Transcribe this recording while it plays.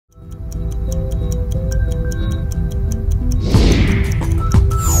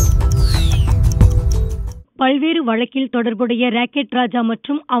பல்வேறு வழக்கில் தொடர்புடைய ராக்கெட் ராஜா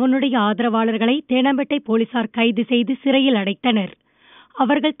மற்றும் அவனுடைய ஆதரவாளர்களை தேனாம்பேட்டை போலீசார் கைது செய்து சிறையில் அடைத்தனர்.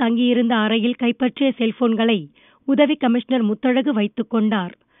 அவர்கள் தங்கியிருந்த அறையில் கைப்பற்றிய செல்போன்களை உதவி கமிஷனர் முத்தழகு வைத்துக்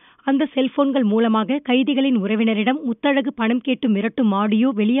கொண்டார். அந்த செல்போன்கள் மூலமாக கைதிகளின் உறவினரிடம் முத்தழகு பணம் கேட்டு மிரட்டும்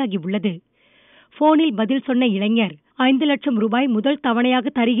ஆடியோ வெளியாகியுள்ளது. போனில் பதில் சொன்ன இளைஞர் 5 லட்சம் ரூபாய் முதல் தவணையாக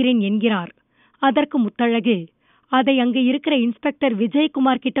தருகிறேன் என்கிறார். அதற்கு முத்தழகு, அதை அங்கு இருக்கிற இன்ஸ்பெக்டர்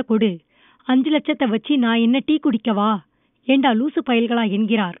விஜயகுமார் கிட்ட கொடு, 5 லட்சத்தை வச்சு நான் என்ன டீ குடிக்கவா, ஏண்டா லூசு பயல்களா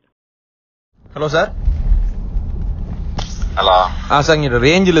என்கிறார். Hello sir. ஹலோ. சார் இங்க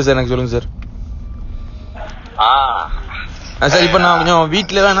ரேஞ்ச் இல்ல சார், எனக்கு சொல்லுங்க சார். சார் இப்ப நான் கொஞ்சம்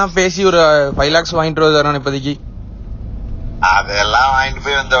வீட்டுல வேணா பேசி ஒரு 5 lakhs வாங்கிட்டு வருவேன் சார் நான் இப்போதைக்கு. அதெல்லாம் வாங்கிட்டு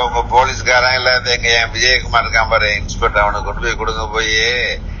போய் வந்து உங்க போலீஸ்காரன் இல்ல எங்க என் விஜயகுமார் இருக்கான் பாரு இன்ஸ்பெக்டர், அவனுக்கு கொண்டு போய் கொடுங்க போய்.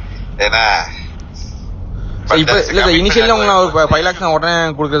 என்ன இப்ப இல்ல சார், இனிஷியலா உங்களுக்கு ஒரு 5 lakhs நான் உடனே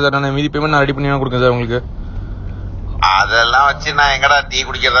கொடுக்குறேன் சார். நான் மீதி பேமெண்ட் நான் ரெடி பண்ணி கொடுக்குறேன் சார் உங்களுக்கு. அதெல்லாம் வச்சு நான் எங்கடா டீ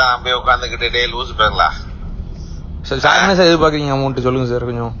குடிக்கிறதா நான் போய் உட்காந்துக்கிட்டு டே லூஸ் பேங்களா சார். சார் என்ன சார் எதிர்பார்க்குறீங்க அமௌண்ட் சொல்லுங்க சார்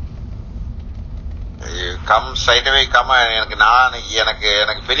கொஞ்சம். Come straight away come. எனக்கு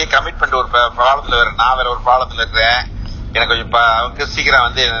பெரிய கமிட்மெண்ட் ஒரு ப்ராப்ளத்துல வேற, நான் வேற ஒரு ப்ராப்ளத்துல இருக்கிறேன். எனக்கு கொஞ்சம் சீக்கிரம்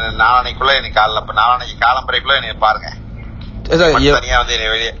வந்து நாளானைக்குள்ள எனக்கு நாளானைக்கு காலம்பரைக்குள்ள என்னை பாருங்க. தனியா வந்து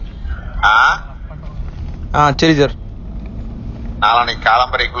வெளியே. சரி சார். நாளானைக்கு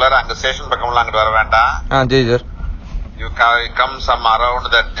காலம்பரைக்குள்ள அங்க ஸ்டேஷன் பக்கம்லாம் அங்கிட்டு வர வேண்டாம். சரி சார்.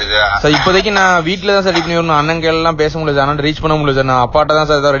 இப்போதைக்கு நான் வீட்டுல தான் சார் ரெடி பண்ணி வரணும். அண்ணன் எல்லாம் பேச முடியல சார், ஆனால் ரீச் பண்ண முடியல சார். நான் அப்பாட்ட தான்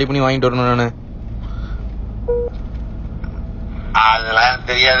சார் ரெடி பண்ணி வாங்கிட்டு வரணும் நானு. அதெல்லாம் எனக்கு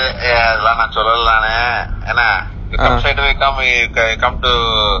தெரியாது, அதெல்லாம் நான் சொல்லல நானு. ஏன்னா சரி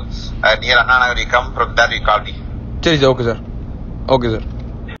sir. Okay sir. Okay sir.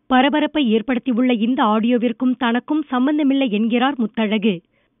 பரபரப்பை ஏற்படுத்தியுள்ள இந்த ஆடியோவிற்கும் தனக்கும் சம்பந்தமில்லை என்கிறார் முத்தழகு.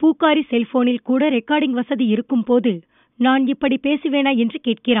 பூக்காரி செல்போனில் கூட ரெக்கார்டிங் வசதி இருக்கும் போது நான் இப்படி பேசுவேனா என்று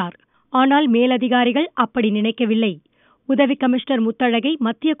கேட்கிறார். ஆனால் மேலதிகாரிகள் அப்படி நினைக்கவில்லை. உதவி கமிஷனர் முத்தழகை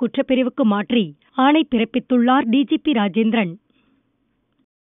மத்திய குற்றப்பிரிவுக்கு மாற்றி ஆணை பிறப்பித்துள்ளார் டிஜிபி ராஜேந்திரன்.